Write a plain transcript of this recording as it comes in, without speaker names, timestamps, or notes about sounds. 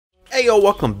Hey yo,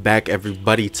 welcome back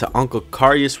everybody to Uncle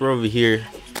Carius. We're over here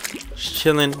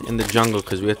chilling in the jungle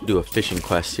because we have to do a fishing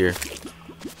quest here.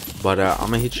 But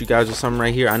I'm gonna hit you guys with something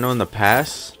right here. I know in the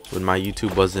past when my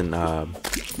YouTube wasn't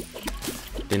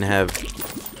didn't have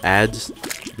ads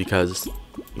because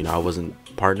I wasn't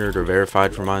partnered or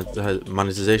verified for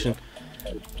monetization.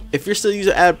 If you're still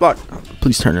using ad block,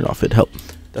 please turn it off. It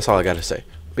helped. That's all I gotta say.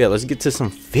 But yeah, let's get to some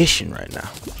fishing right now.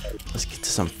 Let's get to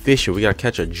some fishing. We gotta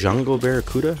catch a jungle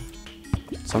barracuda,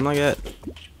 something like that.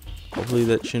 Hopefully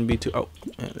that shouldn't be too. Oh,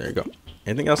 yeah, there you go.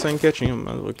 Anything else I can catch? You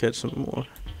might as well catch some more.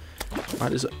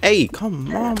 Hey,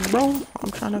 come on, bro.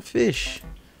 I'm trying to fish.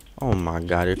 Oh my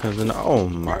God, here comes another. Oh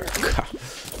my God,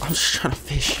 I'm just trying to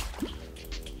fish.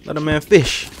 Let a man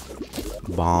fish.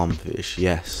 Bomb fish,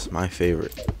 yes, my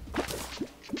favorite.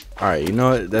 All right, you know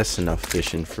what? That's enough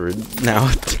fishing for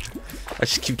now. I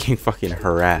just keep getting fucking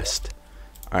harassed.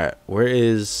 Alright, where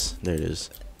is... There it is.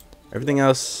 Everything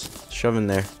else, shove in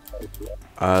there.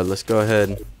 Let's go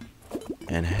ahead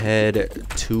and head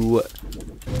to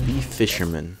the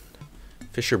fisherman.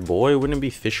 Fisher boy? Wouldn't it be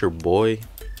fisher boy?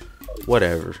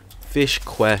 Whatever. Fish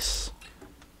quest.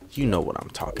 You know what I'm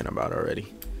talking about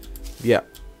already. Yeah,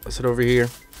 let's head over here.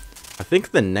 I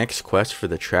think the next quest for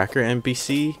the tracker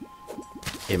NPC,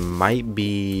 it might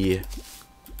be...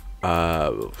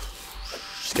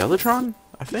 Skeletron,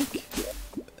 I think.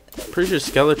 Pretty sure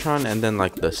Skeletron, and then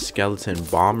like the skeletal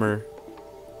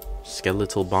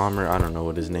bomber. I don't know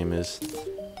what his name is.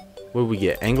 What did we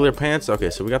get? Angler pants. Okay,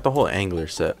 so we got the whole angler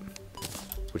set,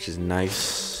 which is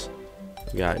nice.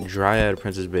 We got dryad,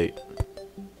 princess bait,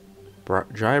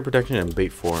 dryad protection, and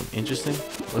bait form. Interesting.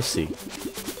 Let's see.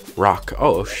 Rock.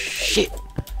 Oh shit!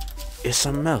 It's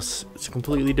something else. It's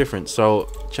completely different. So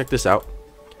check this out.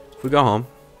 If we go home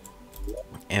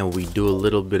and we do a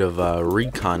little bit of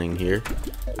reconning here.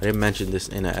 I didn't mention this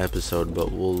in an episode,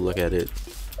 but we'll look at it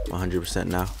 100%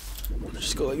 now.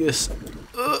 Just go like this.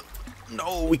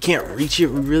 No, we can't reach it.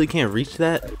 We really can't reach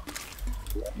that. Are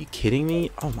you kidding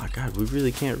me? Oh my God, we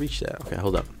really can't reach that. Okay,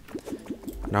 hold up.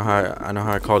 I know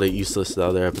how I called it useless the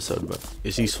other episode, but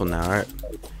it's useful now. All right.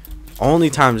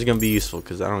 Only time it's gonna be useful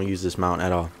because I don't use this mount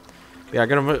at all. Yeah, I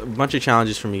got a bunch of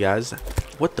challenges from you guys.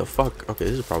 What the fuck? Okay,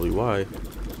 this is probably why.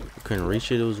 Couldn't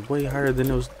reach it. It was way higher than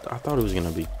I thought it was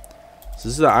gonna be. So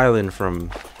this is the island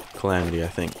from Calamity, I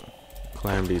think.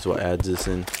 Calamity is what adds this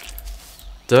in.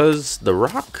 Does the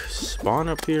rock spawn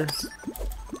up here?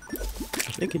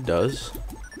 I think it does.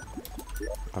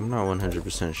 I'm not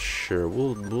 100% sure.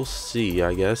 We'll see,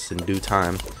 I guess, in due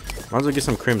time. Might as well get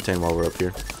some crimtane while we're up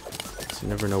here. So you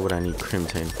never know what I need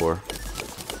crimtane for.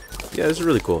 Yeah, this is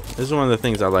really cool. This is one of the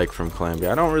things I like from Calamity.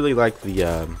 I don't really like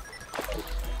the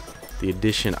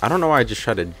addition. I don't know why I just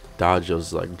tried to dodge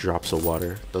those like drops of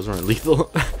water. Those weren't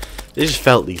lethal. They just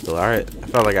felt lethal. All right, I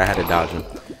felt like I had to dodge them.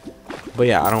 But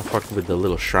yeah, I don't fuck with the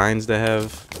little shrines they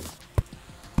have.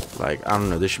 Like, I don't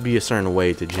know, there should be a certain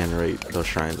way to generate those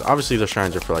shrines. Obviously those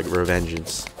shrines are for like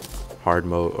revengeance, hard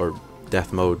mode, or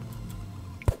death mode,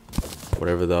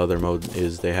 whatever the other mode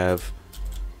is they have.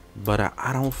 But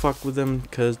I don't fuck with them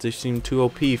because they seem too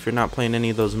OP if you're not playing any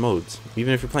of those modes.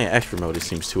 Even if you're playing extra mode, it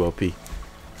seems too OP.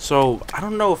 So, I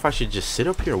don't know if I should just sit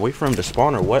up here and wait for him to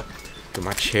spawn or what. Dude,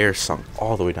 my chair sunk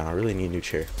all the way down. I really need a new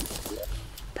chair.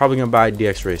 Probably gonna buy a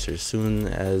DX Racer as soon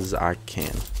as I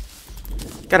can.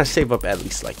 Gotta save up at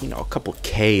least like, a couple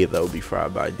K though before I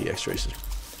buy a DX Racer.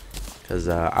 Because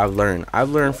I've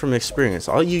learned from experience.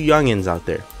 All you youngins out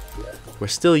there, we're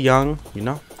still young,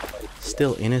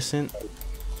 still innocent.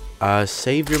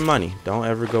 Save your money. Don't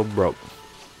ever go broke.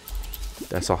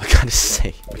 That's all I gotta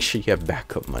say. Make sure you have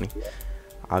backup money.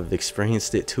 I've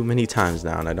experienced it too many times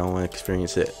now, and I don't want to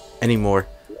experience it anymore.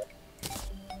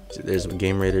 So there's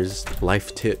Game Raiders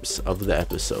life tips of the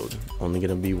episode. Only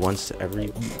gonna be once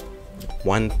every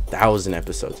 1,000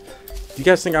 episodes. Do you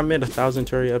guys think I made 1,000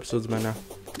 Terraria episodes by now?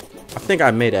 I think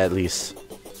I made at least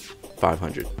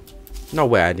 500. No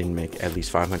way I didn't make at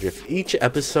least 500. If each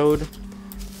episode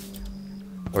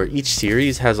or each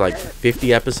series has like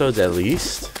 50 episodes at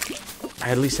least, I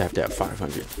at least have to have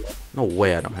 500. No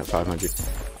way I don't have 500.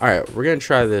 Alright, we're gonna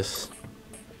try this.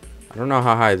 I don't know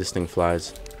how high this thing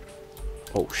flies.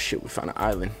 Oh shit, we found an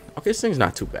island. Okay, this thing's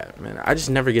not too bad, man. I just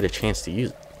never get a chance to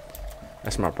use it.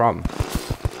 That's my problem.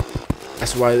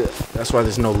 That's why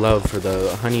there's no love for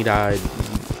the honey-dyed,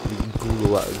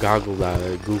 goggle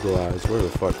eyes, where the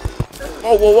fuck.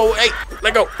 Whoa, whoa, whoa, hey,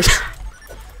 let go.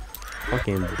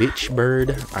 Fucking bitch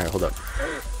bird. Alright, hold up.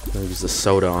 I'm gonna use the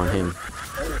soda on him.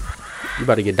 You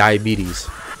about to get diabetes.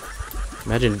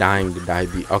 Imagine dying to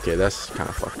diabetes. Okay, that's kind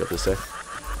of fucked up to say.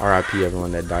 RIP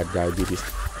everyone that died of diabetes.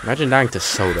 Imagine dying to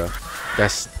soda.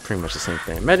 That's pretty much the same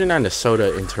thing. Imagine that in the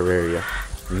soda in Terraria.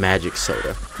 Magic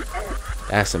soda.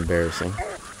 That's embarrassing.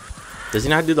 Does he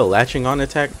not do the latching on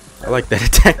attack? I like that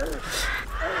attack.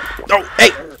 Oh,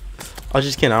 hey! I was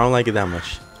just kidding. I don't like it that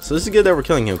much. So this is good that we're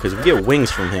killing him because we get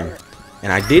wings from him.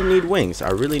 And I did need wings. I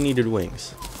really needed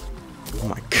wings. Oh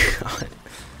my god.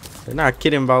 They're not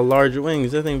kidding about large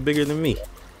wings. That thing's bigger than me.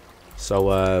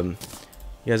 So, you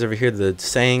guys ever hear the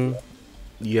saying,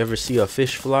 you ever see a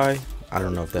fish fly? I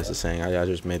don't know if that's a saying. I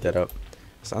just made that up.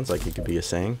 Sounds like it could be a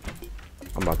saying.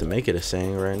 I'm about to make it a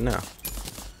saying right now.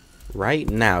 Right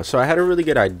now. So I had a really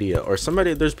good idea. Or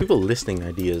somebody, there's people listing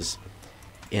ideas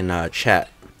in chat.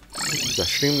 I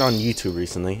streamed on YouTube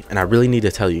recently. And I really need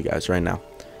to tell you guys right now.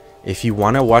 If you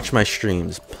want to watch my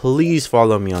streams, please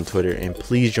follow me on Twitter. And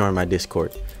please join my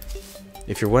Discord.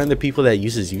 If you're one of the people that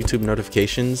uses YouTube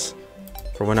notifications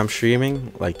for when I'm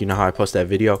streaming, like you know how I post that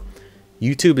video,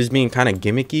 YouTube is being kind of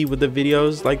gimmicky with the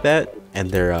videos like that,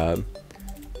 and they're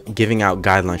giving out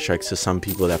guideline strikes to some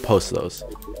people that post those.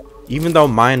 Even though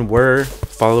mine were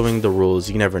following the rules,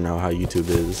 you never know how YouTube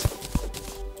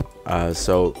is.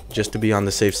 So just to be on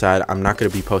the safe side, I'm not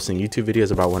going to be posting YouTube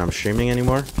videos about when I'm streaming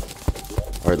anymore,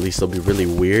 or at least they'll be really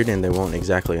weird and they won't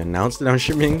exactly announce that I'm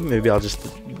streaming. Maybe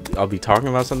I'll be talking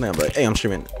about something, I'm like, hey, I'm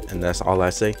streaming, and that's all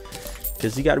I say,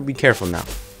 because you got to be careful now.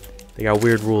 They got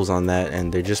weird rules on that,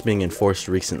 and they're just being enforced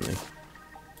recently,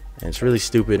 and it's really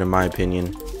stupid in my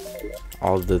opinion.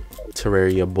 All the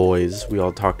Terraria boys, we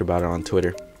all talked about it on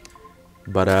Twitter.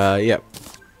 But yeah,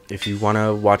 if you want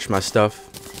to watch my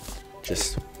stuff,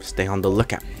 just stay on the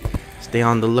lookout. Stay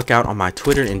on the lookout on my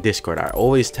Twitter and Discord. I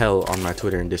always tell on my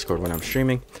Twitter and Discord when I'm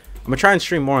streaming. I'm gonna try and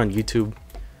stream more on YouTube,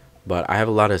 but I have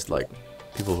a lot of like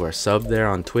people who are subbed there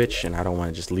on Twitch, and I don't want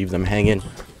to just leave them hanging.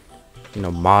 You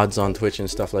know, mods on Twitch and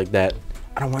stuff like that.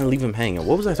 I don't want to leave them hanging.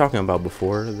 What was I talking about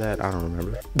before that? I don't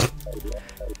remember.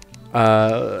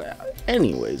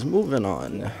 Anyways, moving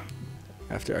on.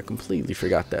 After I completely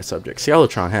forgot that subject.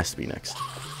 Skeletron has to be next.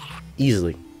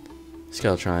 Easily.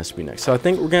 Skeletron has to be next. So I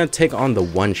think we're going to take on the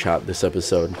one-shot this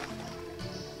episode.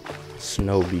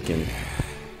 Snow Beacon.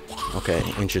 Okay,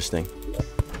 interesting.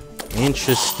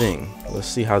 Interesting. Let's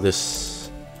see how this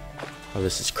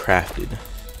is crafted.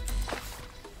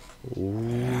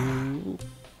 Ooh,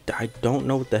 I don't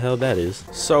know what the hell that is.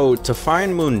 So to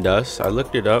find moon dust, I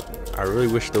looked it up. I really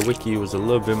wish the wiki was a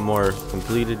little bit more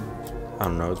completed. I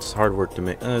don't know, it's hard work to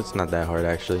make. It's not that hard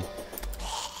actually.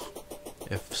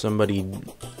 If somebody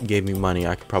gave me money,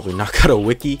 I could probably knock out a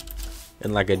wiki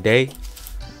in like a day.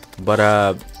 But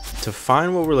to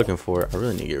find what we're looking for, I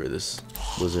really need to get rid of this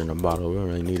blizzard in a bottle. We don't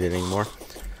really need it anymore.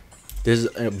 There's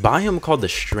a biome called the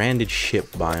stranded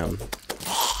ship biome,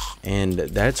 and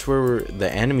that's where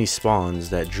the enemy spawns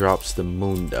that drops the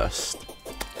moon dust.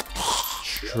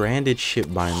 Stranded ship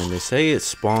biome, and they say it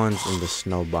spawns in the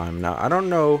snow biome. Now I don't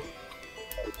know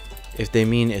if they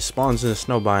mean it spawns in the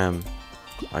snow biome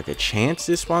like a chance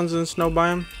it spawns in the snow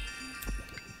biome,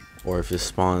 or if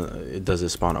it does it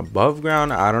spawn above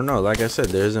ground. I don't know. Like I said,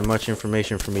 there isn't much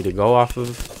information for me to go off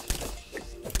of.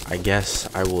 I guess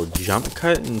I will jump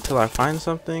cut until I find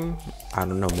something. I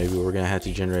don't know, maybe we're gonna have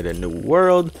to generate a new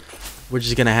world. We're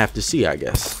just gonna have to see, I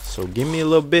guess. So give me a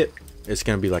little bit. It's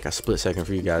gonna be like a split second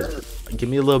for you guys. Give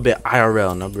me a little bit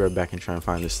IRL, and I'll be right back and try and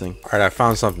find this thing. All right, I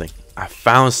found something. I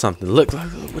found something. Look,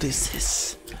 what is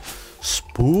this?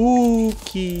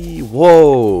 Spooky.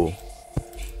 Whoa,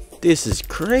 this is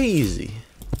crazy.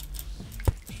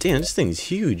 Damn, this thing is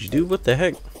huge, dude. What the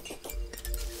heck?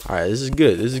 All right, this is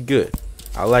good. This is good.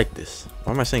 I like this.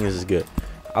 Why am I saying this is good?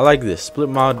 I like this. Split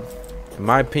mod, in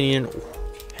my opinion,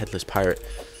 headless pirate.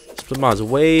 Split mod is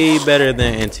way better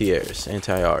than anti-airs.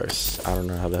 Anti-airs. I don't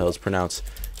know how the hell it's pronounced.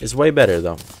 It's way better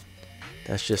though.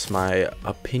 That's just my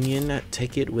opinion.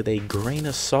 Take it with a grain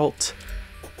of salt,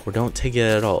 or don't take it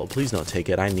at all. Please don't take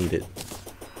it. I need it.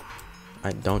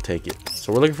 I don't take it.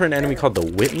 So we're looking for an enemy called the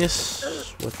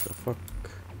Witness. What the fuck?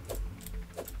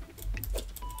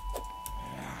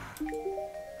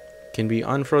 Can be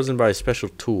unfrozen by a special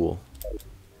tool.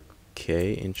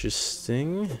 Okay,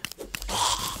 interesting.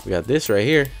 We got this right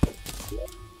here.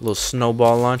 Little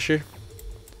snowball launcher.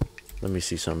 Let me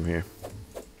see something here.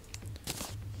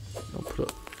 Don't put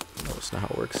up. No, that's not how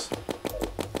it works.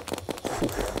 Whew.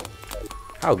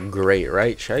 How great,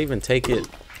 right? Should I even take it?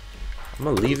 I'm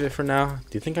gonna leave it for now.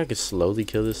 Do you think I could slowly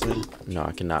kill this thing? No,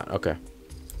 I cannot. Okay.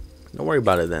 Don't worry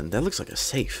about it then. That looks like a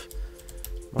safe.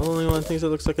 Am I the only one that thinks it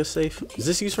looks like a safe? Is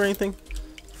this used for anything?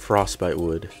 Frostbite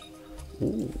wood.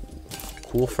 Ooh.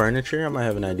 Cool furniture. I might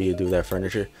have an idea to do with that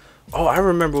furniture. Oh, I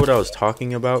remember what I was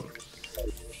talking about.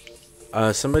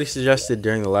 Somebody suggested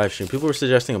during the live stream. People were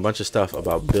suggesting a bunch of stuff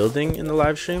about building in the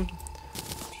live stream.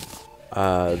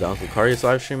 the Uncle Carius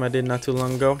live stream I did not too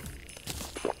long ago.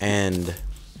 And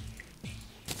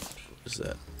what's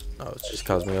that? Oh, it's just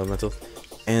Cosmic Elemental.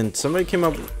 And somebody came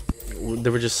up, they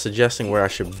were just suggesting where I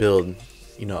should build,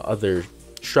 you know, other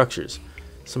structures.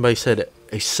 Somebody said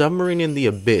a submarine in the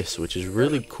abyss, which is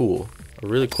really cool, a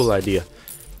really cool idea.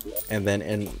 And then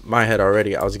in my head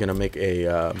already, I was gonna make a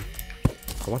I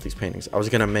want these paintings. I was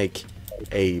gonna make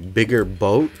a bigger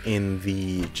boat in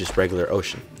the just regular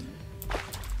ocean.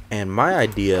 And my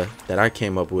idea that I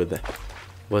came up with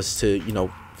was to, you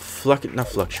know,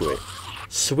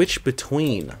 switch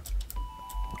between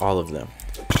all of them.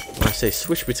 When I say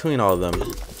switch between all of them,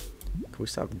 can we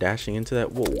stop dashing into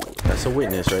that? Whoa, that's a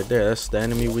witness right there. That's the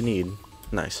enemy we need.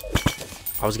 Nice.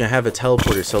 I was gonna have a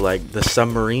teleporter, so like the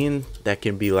submarine that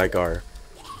can be like our,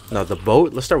 no, the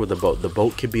boat. Let's start with the boat. The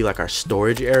boat could be like our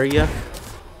storage area,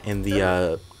 and the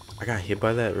I got hit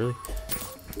by that, really.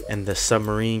 And the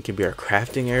submarine can be our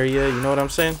crafting area. You know what I'm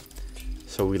saying?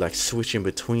 So we like switch in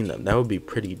between them. That would be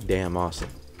pretty damn awesome.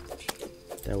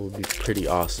 That would be pretty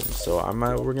awesome. So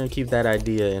we're gonna keep that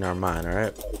idea in our mind. All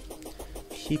right,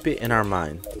 keep it in our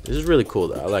mind. This is really cool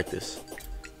though. I like this.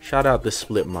 Shout out the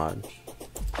split mod.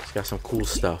 It's got some cool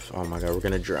stuff. Oh my god, we're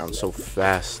gonna drown so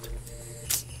fast.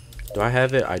 Do I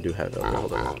have it? I do have it. Okay,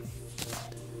 hold on.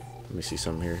 Let me see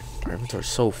something here. Our inventory's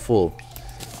so full.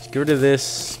 Let's get rid of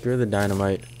this. Get rid of the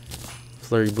dynamite.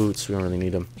 Flurry boots. We don't really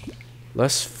need them.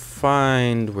 Let's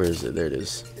find. Where is it? There it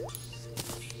is.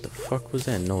 The fuck was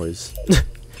that noise?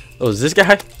 Oh, is this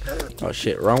guy? Oh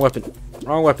shit! Wrong weapon.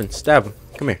 Wrong weapon. Stab him.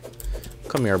 Come here.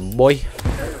 Come here, boy.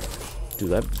 Dude,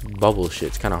 that bubble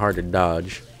shit's kind of hard to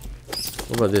dodge.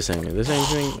 What about this enemy? This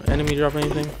enemy drop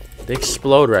anything? They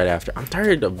explode right after. I'm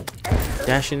tired of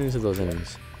dashing into those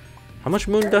enemies. How much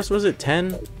moon dust was it?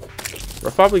 10?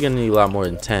 We're probably gonna need a lot more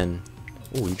than 10.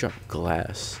 Oh, you dropped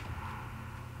glass.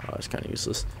 Oh, that's kind of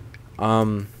useless.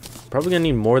 Probably gonna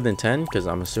need more than 10 because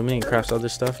I'm assuming it crafts other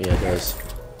stuff. Yeah, it does.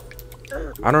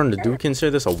 I don't know. Do we consider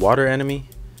this a water enemy?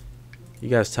 You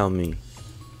guys tell me.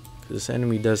 This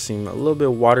enemy does seem a little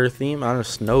bit water themed. I don't know,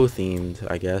 snow themed,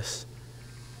 I guess.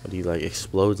 But he like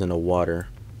explodes into water.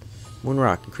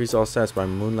 Moonrock, increase all stats by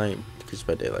moonlight, decrease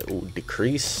by daylight. Ooh,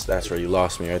 decrease? That's where you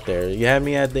lost me right there. You had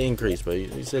me at the increase, but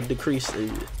you said decrease. You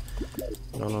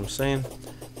know what I'm saying?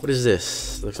 What is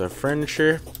this? Looks like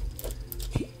furniture.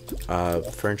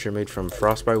 Furniture made from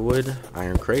frostbite wood.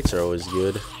 Iron crates are always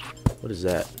good. What is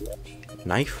that?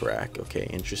 Knife rack. Okay,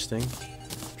 interesting.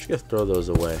 I'm just gonna throw those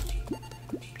away.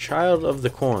 Child of the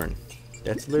corn.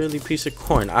 That's literally a piece of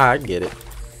corn. I get it.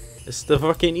 It's the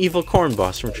fucking evil corn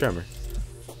boss from Tremor.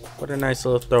 What a nice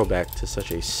little throwback to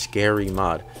such a scary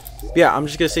mod. But yeah, I'm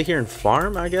just gonna sit here and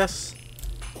farm, I guess,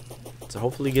 to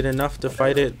hopefully get enough to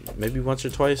fight it maybe once or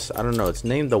twice. I don't know. It's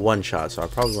named the one shot, so I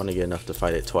probably want to get enough to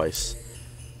fight it twice.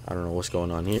 I don't know what's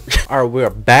going on here. Alright, we are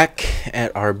back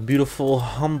at our beautiful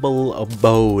humble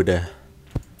abode.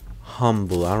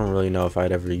 Humble. I don't really know if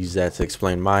I'd ever use that to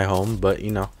explain my home, but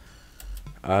you know,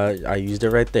 I used it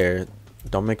right there.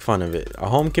 Don't make fun of it. A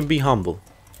home can be humble,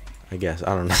 I guess.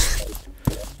 I don't know.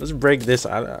 Let's break this.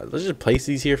 Let's just place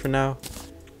these here for now,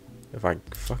 if I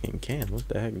fucking can. What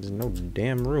the heck? There's no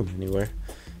damn room anywhere.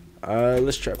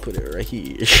 Let's try to put it right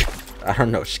here. I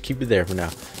don't know. Just keep it there for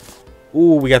now.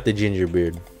 Ooh, we got the ginger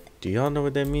beard. Do y'all know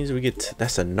what that means? We get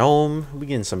that's a gnome. We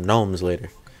getting some gnomes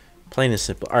later. Plain and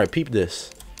simple. All right, peep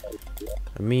this.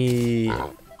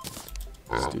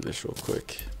 Let's do this real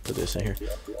quick. Put this in here.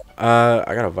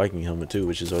 I got a Viking helmet too,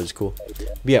 which is always cool.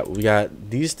 But yeah, we got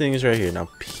these things right here. Now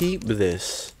peep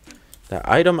this. That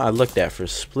item I looked at for a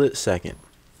split second.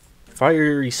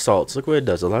 Fiery salts. Look what it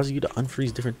does. It allows you to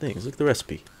unfreeze different things. Look at the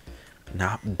recipe.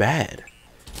 Not bad.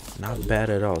 Not bad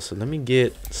at all. So let me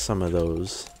get some of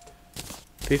those.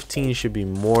 15 should be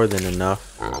more than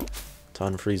enough to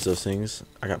unfreeze those things.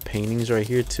 I got paintings right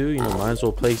here too. You know, might as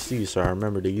well place these so I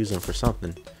remember to use them for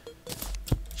something.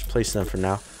 Just place them for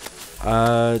now.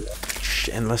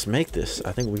 And let's make this.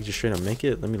 I think we just straight up make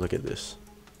it. Let me look at this.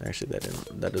 Actually,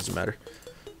 that doesn't matter.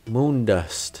 Moon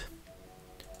dust.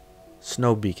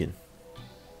 Snow beacon.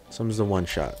 Some's the one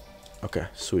shot. Okay,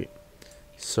 sweet.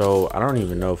 So I don't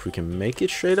even know if we can make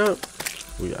it straight up.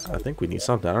 I think we need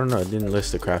something. I don't know. It didn't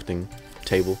list the crafting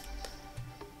table.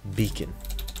 Beacon.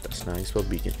 That's not how you spell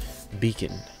beacon.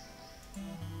 Beacon.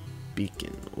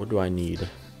 Beacon. What do I need?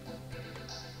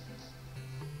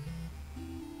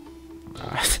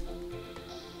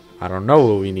 I don't know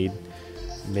what we need.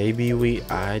 Maybe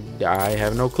I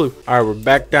have no clue. Alright, we're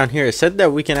back down here. It said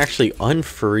that we can actually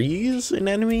unfreeze an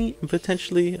enemy and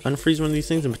potentially unfreeze one of these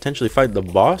things and potentially fight the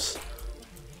boss.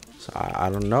 So I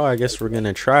don't know. I guess we're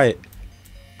gonna try it.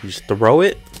 You just throw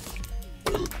it.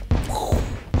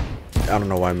 don't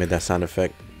know why I made that sound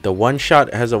effect. The one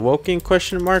shot has awoken,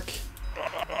 question mark.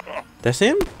 That's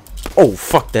him? Oh,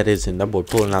 fuck, that is him. That boy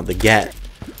pulling out the gat.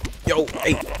 Yo,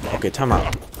 hey. Okay, time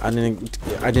out. I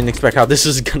didn't expect how this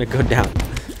was gonna go down.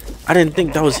 I didn't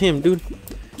think that was him, dude.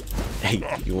 Hey,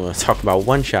 you want to talk about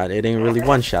one shot? It ain't really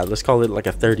one shot. Let's call it like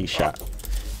a 30 shot.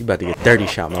 You about to get 30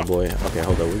 shot, my boy. Okay,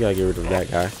 hold up. We gotta get rid of that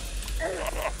guy.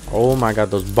 Oh my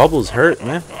god, those bubbles hurt,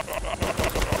 man.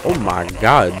 Oh my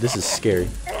god, this is scary.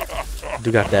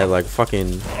 Dude got that like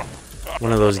fucking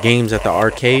one of those games at the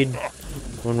arcade,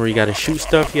 one where you gotta shoot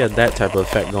stuff. He had that type of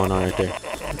effect going on right there.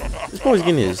 This boy's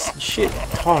getting his shit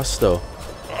tossed though.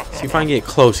 See if I can get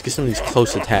close, get some of these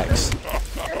close attacks.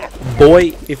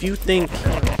 Boy, if you think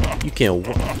you can,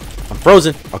 I'm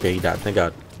frozen. Okay, he died. Thank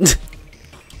God.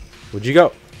 Where'd you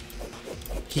go?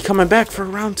 He coming back for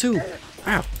round 2.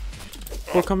 Wow.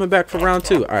 We're coming back for round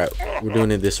 2. All right, we're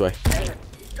doing it this way.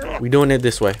 We doing it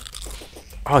this way.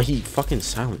 Oh, he fucking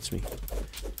silenced me.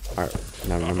 All right,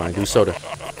 never mind. Do soda.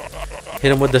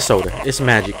 Hit him with the soda. It's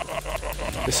magic.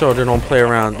 This soda don't play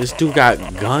around. This dude got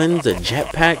guns, a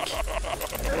jetpack.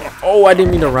 Oh, I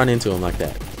didn't mean to run into him like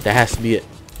that. That has to be it.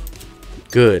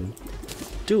 Good.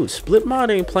 Dude, split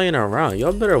mod ain't playing around.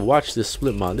 Y'all better watch this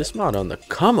split mod. This mod on the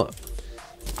come up.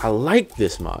 I like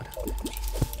this mod.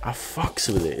 I fucks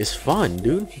with it. It's fun,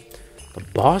 dude. The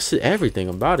boss, everything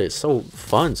about it is so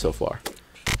fun so far.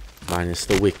 Minus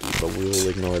the wiki, but we'll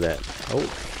ignore that. Oh.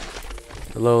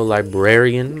 Hello,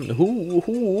 librarian.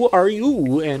 Who are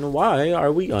you and why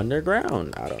are we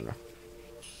underground? I don't know.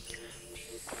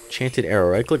 Enchanted arrow.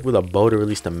 Right click with a bow to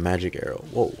release the magic arrow.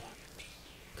 Whoa.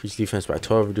 Increase defense by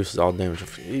 12, reduces all damage.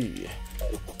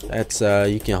 That's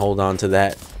you can hold on to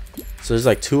that. So there's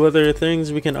like 2 other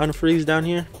things we can unfreeze down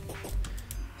here.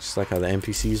 Just like how the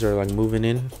NPCs are like moving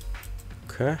in.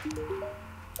 Okay.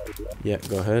 Yeah,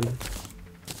 go ahead.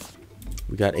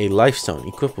 We got a life stone.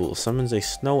 Equipable. Summons a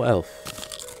snow elf.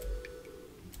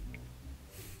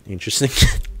 Interesting.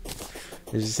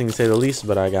 Interesting to say the least,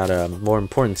 but I got more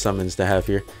important summons to have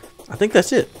here. I think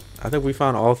that's it. I think we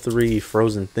found all 3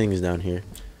 frozen things down here.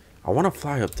 I want to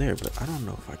fly up there, but I don't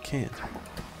know if I can.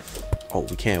 Oh,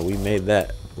 we can. We made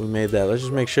that. We made that. Let's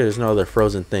just make sure there's no other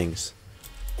frozen things.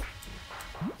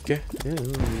 Okay. Yeah,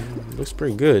 looks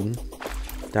pretty good.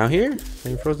 Down here?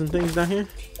 Any frozen things down here?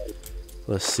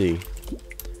 Let's see.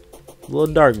 A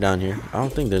little dark down here. I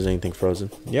don't think there's anything frozen.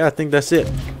 Yeah, I think that's it.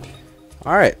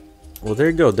 Alright. Well, there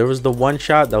you go. There was the one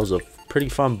shot. That was a pretty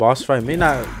fun boss fight. May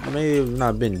have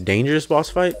not been dangerous boss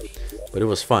fight, but it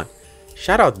was fun.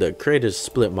 Shout out the creators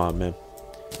split mod, man.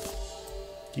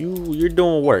 You're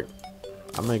doing work.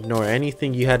 I'm gonna ignore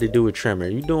anything you had to do with Tremor.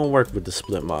 You're doing work with the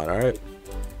split mod, alright?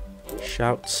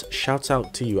 Shouts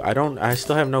out to you. I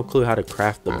still have no clue how to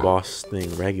craft the boss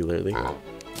thing regularly.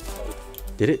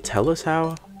 Did it tell us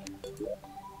how?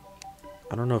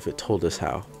 I don't know if it told us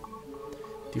how.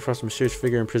 Defrost a mysterious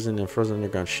figure imprisoned in a frozen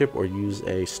underground ship or use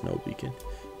a snow beacon.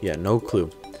 Yeah, no clue.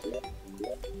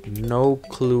 No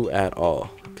clue at all.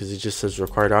 Because it just says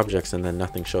required objects and then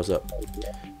nothing shows up.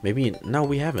 Maybe, no,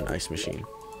 we have an ice machine.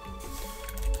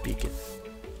 Beacon.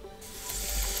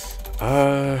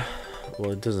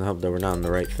 Well, it doesn't help that we're not on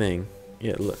the right thing.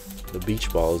 Yeah, look. The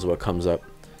beach ball is what comes up.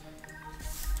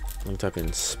 I'm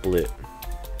typing split.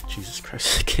 Jesus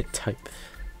Christ, I can't type.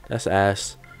 That's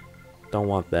ass. Don't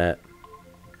want that.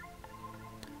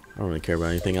 I don't really care about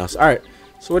anything else. Alright,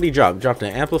 so what did he drop? Dropped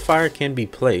an amplifier, can be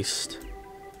placed.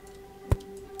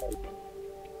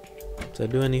 Does that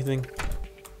do anything?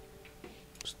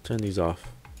 Just turn these off.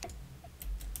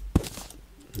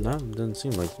 No, it doesn't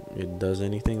seem like it does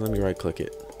anything. Let me right click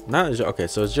it. No, okay,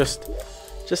 so it's just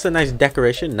a nice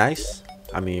decoration. Nice.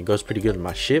 I mean, it goes pretty good with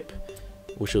my ship.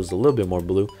 Wish it was a little bit more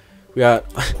blue. We got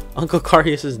Uncle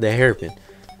Carius is the hairpin.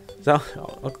 So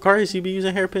Uncle Carius, you be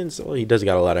using hairpins? Oh, he does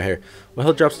got a lot of hair. Well,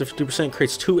 health drops to 50%,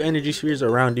 creates 2 energy spheres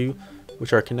around you,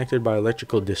 which are connected by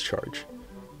electrical discharge.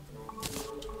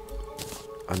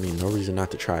 I mean, no reason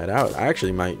not to try it out. I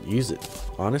actually might use it.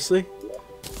 Honestly,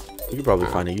 you could probably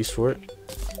find a use for it.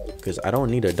 Because I don't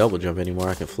need a double jump anymore.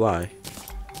 I can fly.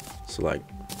 So, like,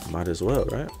 might as well,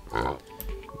 right?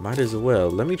 Might as well.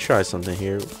 Let me try something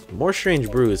here. More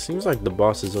strange brew. It seems like the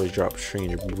bosses always drop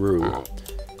strange brew,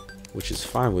 which is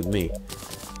fine with me.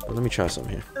 But let me try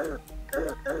something here.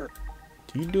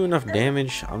 Do you do enough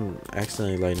damage? I'm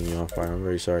accidentally lighting you on fire. I'm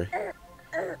very sorry.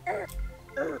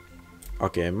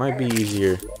 Okay, it might be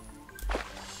easier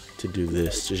to do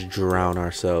this. Just drown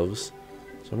ourselves.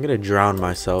 So I'm gonna drown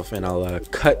myself and I'll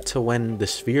cut to when the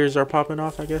spheres are popping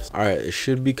off, I guess. Alright, it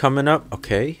should be coming up.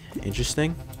 Okay,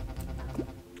 interesting.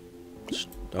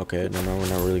 Okay, no, we're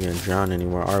not really gonna drown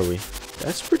anymore, are we?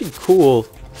 That's pretty cool.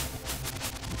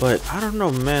 But I don't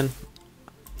know, man.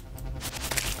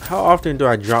 How often do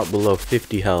I drop below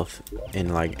 50 health in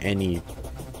like any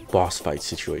boss fight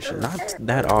situation? Not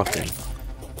that often.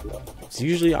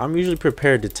 I'm usually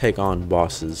prepared to take on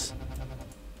bosses.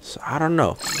 So I don't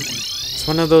know. It's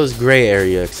one of those gray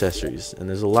area accessories, and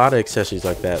there's a lot of accessories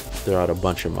like that throughout a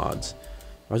bunch of mods.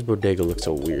 Why does Bodega look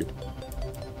so weird?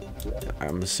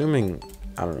 I'm assuming,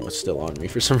 I don't know, it's still on me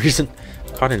for some reason.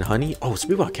 Caught in honey? Oh,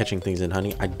 speak about catching things in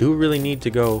honey. I do really need to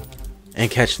go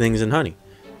and catch things in honey,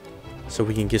 so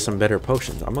we can get some better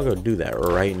potions. I'm gonna go do that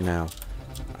right now.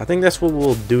 I think that's what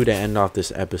we'll do to end off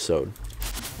this episode.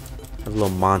 Have a little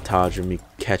montage of me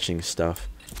catching stuff.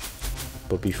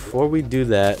 But before we do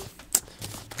that,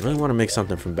 I really want to make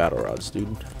something from battle rods,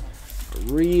 dude. I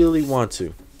really want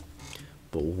to.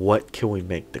 But what can we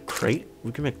make? The crate?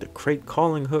 We can make the crate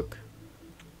calling hook.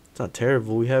 It's not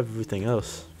terrible. We have everything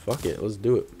else. Fuck it. Let's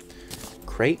do it.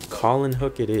 Crate calling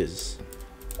hook it is.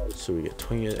 So we get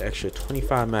 20 extra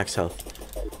 25 max health.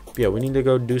 But yeah, we need to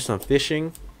go do some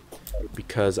fishing,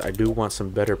 because I do want some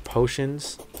better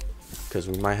potions, because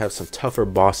we might have some tougher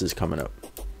bosses coming up.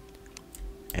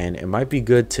 And it might be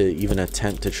good to even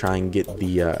attempt to try and get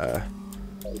the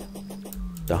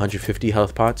 150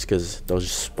 health pots, because those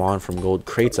just spawn from gold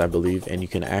crates, I believe, and you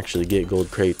can actually get gold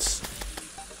crates,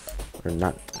 or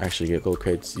not actually get gold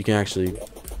crates. You can actually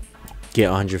get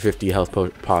 150 health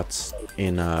pots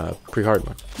in pre-hard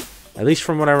mode, at least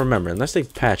from what I remember, unless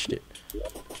they've patched it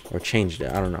or changed it.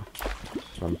 I don't know.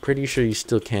 But I'm pretty sure you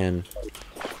still can.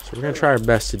 So we're gonna try our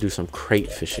best to do some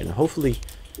crate fishing. Hopefully,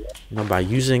 you know, by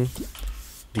using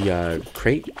the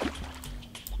crate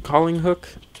calling hook,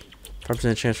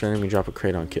 5% chance for an enemy to drop a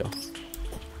crate on kill.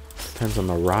 Depends on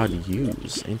the rod you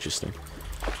use. Interesting.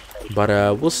 But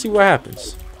we'll see what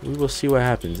happens. We will see what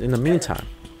happens. In the meantime,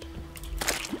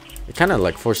 it kind of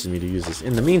like forces me to use this.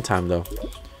 In the meantime, though,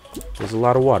 there's a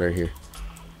lot of water here.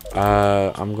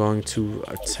 I'm going to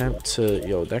attempt to.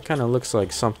 Yo, that kind of looks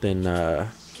like something.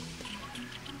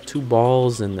 2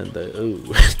 balls and then the.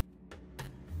 Ooh.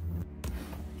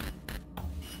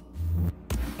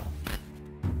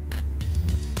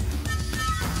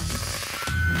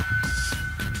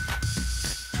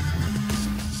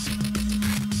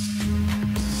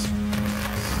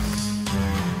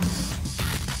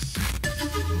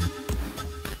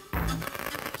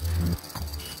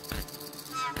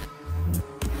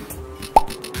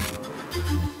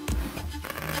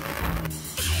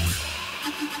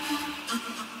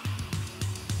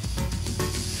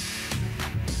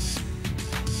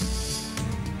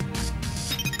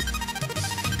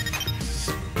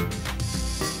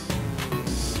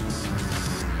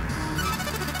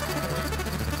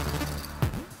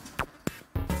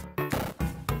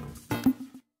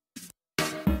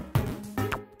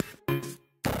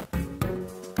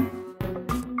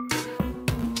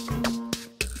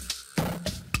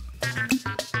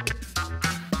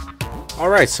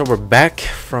 Alright, so we're back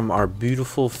from our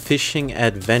beautiful fishing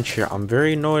adventure. I'm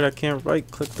very annoyed I can't right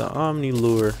click the Omni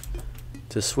lure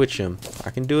to switch him. I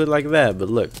can do it like that, but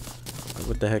look,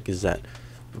 what the heck is that?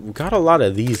 We got a lot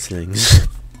of these things.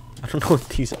 I don't know what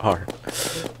these are.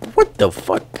 What the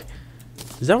fuck?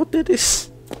 Is that what that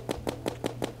is?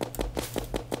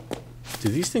 Do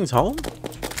these things home?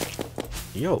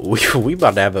 Yo, we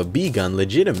about to have a B gun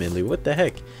legitimately. What the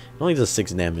heck? It only does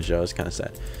 6 damage though. It's kind of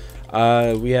sad.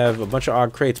 We have a bunch of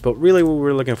odd crates, but really what we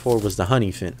were looking for was the honey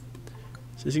fin.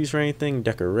 Is this used for anything?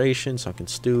 Decoration, sunken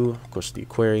stew, of course the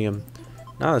aquarium.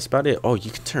 No, that's about it. Oh, you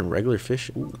can turn regular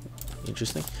fish. Ooh,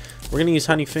 interesting. We're gonna use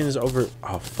honey fins over.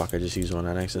 Oh fuck! I just used one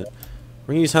on accident.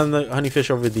 We're gonna use honey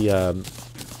fish over the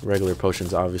regular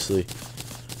potions, obviously,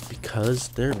 because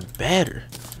they're better.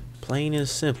 Plain and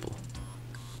simple.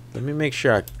 Let me make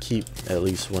sure I keep at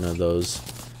least one of those.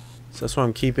 So that's what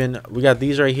I'm keeping. We got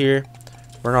these right here.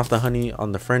 Burn off the honey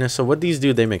on the furnace. So what these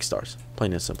do, they make stars.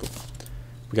 Plain and simple.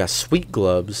 We got sweet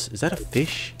gloves. Is that a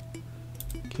fish?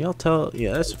 Can y'all tell?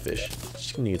 Yeah, that's a fish.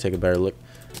 Just need to take a better look.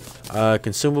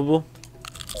 Consumable.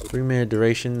 3-minute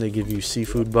duration. They give you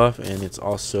seafood buff, and it's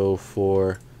also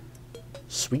for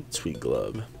sweet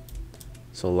glove.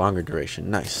 So longer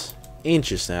duration. Nice.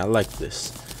 Interesting. I like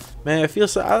this. Man, it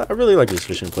feels so. I really like this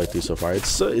fishing playthrough so far.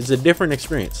 It's a different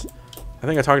experience. I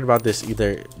think I talked about this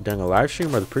either during a live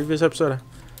stream or the previous episode.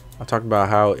 I talked about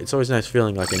how it's always nice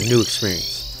feeling like a new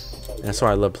experience. And that's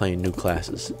why I love playing new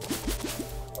classes.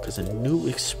 Because a new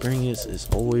experience is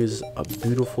always a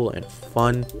beautiful and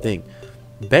fun thing.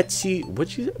 Betsy,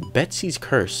 what'd you say? Betsy's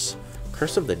curse.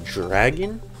 Curse of the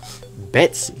dragon?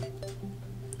 Betsy.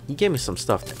 He gave me some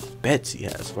stuff that Betsy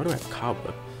has. Why do I have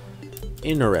cobweb?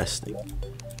 Interesting.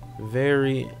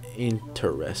 Very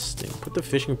interesting. Put the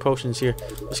fishing potions here.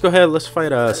 Let's go ahead. Let's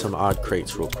fight some odd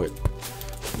crates real quick.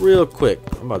 Real quick.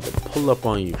 I'm about to pull up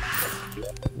on you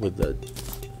with the...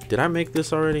 Did I make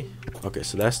this already? Okay,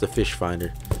 so that's the fish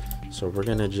finder. So we're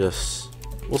gonna just...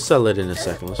 We'll sell it in a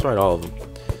second. Let's fight all of them.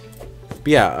 But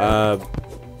yeah,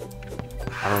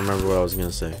 I don't remember what I was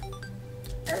gonna say.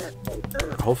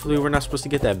 Hopefully we're not supposed to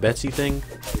get that Betsy thing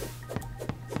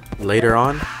later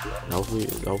on.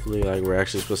 Hopefully like we're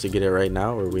actually supposed to get it right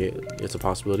now, or it's a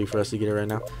possibility for us to get it right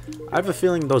now. I have a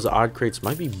feeling those odd crates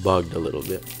might be bugged a little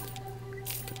bit.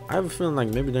 I have a feeling like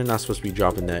maybe they're not supposed to be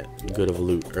dropping that good of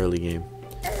loot early game.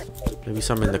 Maybe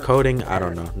some in the coding, I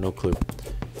don't know, no clue.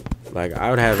 Like I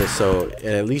would have it so it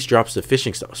at least drops the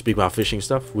fishing stuff. Speak about fishing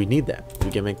stuff, we need that.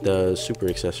 We can make the super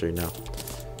accessory now.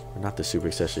 Or not the super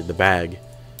accessory, the bag.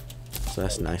 So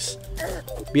that's nice.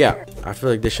 But yeah, I feel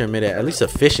like they should have made it at least the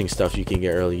fishing stuff you can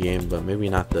get early game, but maybe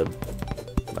not the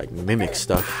like mimic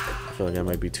stuff. I feel like that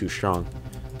might be too strong.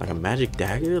 Like a magic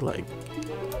dagger, like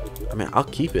I mean I'll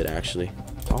keep it actually.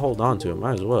 I'll hold on to it,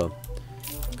 might as well.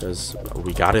 Because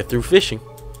we got it through fishing.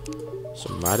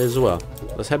 So might as well.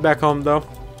 Let's head back home though.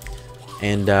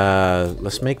 And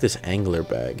let's make this angler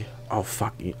bag. Oh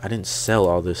fuck, I didn't sell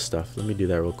all this stuff. Let me do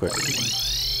that real quick.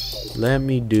 Let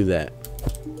me do that.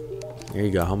 There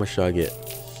you go. How much do I get?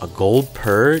 A gold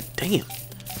per? Damn.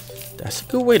 That's a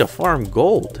good way to farm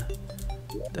gold.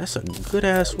 That's a good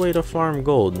ass way to farm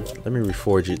gold. Let me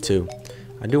reforge it too.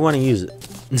 I do want to use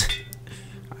it.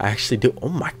 I actually do. Oh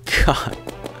my god.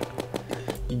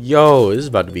 Yo, this is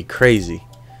about to be crazy.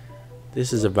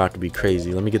 This is about to be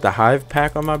crazy. Let me get the hive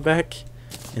pack on my back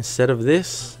instead of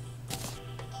this.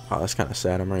 Oh, that's kind of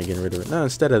sad. I'm already getting rid of it. No,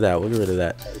 instead of that, we'll get rid of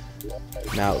that.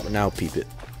 Now peep it.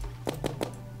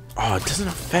 Oh, it doesn't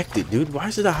affect it, dude. Why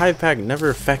does the hive pack never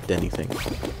affect anything?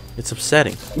 It's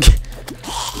upsetting.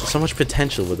 There's so much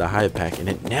potential with the hive pack, and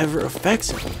it never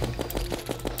affects it.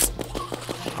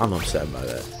 I'm upset by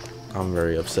that. I'm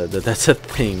very upset that that's a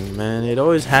thing, man. It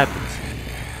always happens.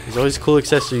 There's always cool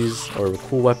accessories or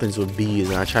cool weapons with bees,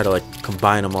 and I try to like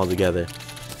combine them all together,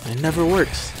 and it never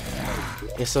works.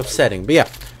 It's upsetting. But yeah,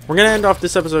 we're gonna end off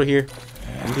this episode here.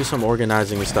 I'm gonna do some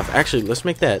organizing and stuff. Actually, let's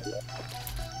make that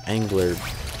angler.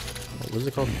 What is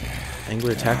it called?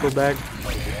 Angler tackle bag.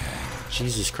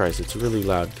 Jesus Christ, it's really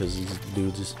loud because these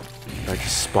dudes is like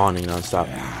just spawning non-stop.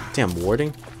 Damn,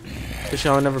 warding. Fish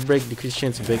shall never break. Decreased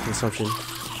chance of bait consumption.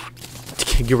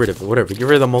 Get rid of it. Whatever. Get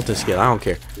rid of the molten scale. I don't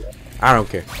care. I don't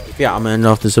care. Yeah, I'm gonna end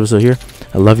off this episode here.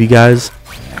 I love you guys.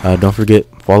 Don't forget,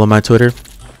 follow my Twitter,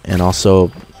 and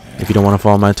also if you don't want to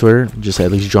follow my Twitter, just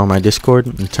at least join my Discord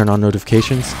and turn on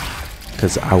notifications,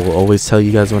 because I will always tell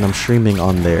you guys when I'm streaming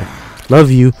on there.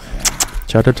 Love you.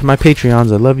 Shout out to my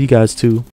Patreons. I love you guys too.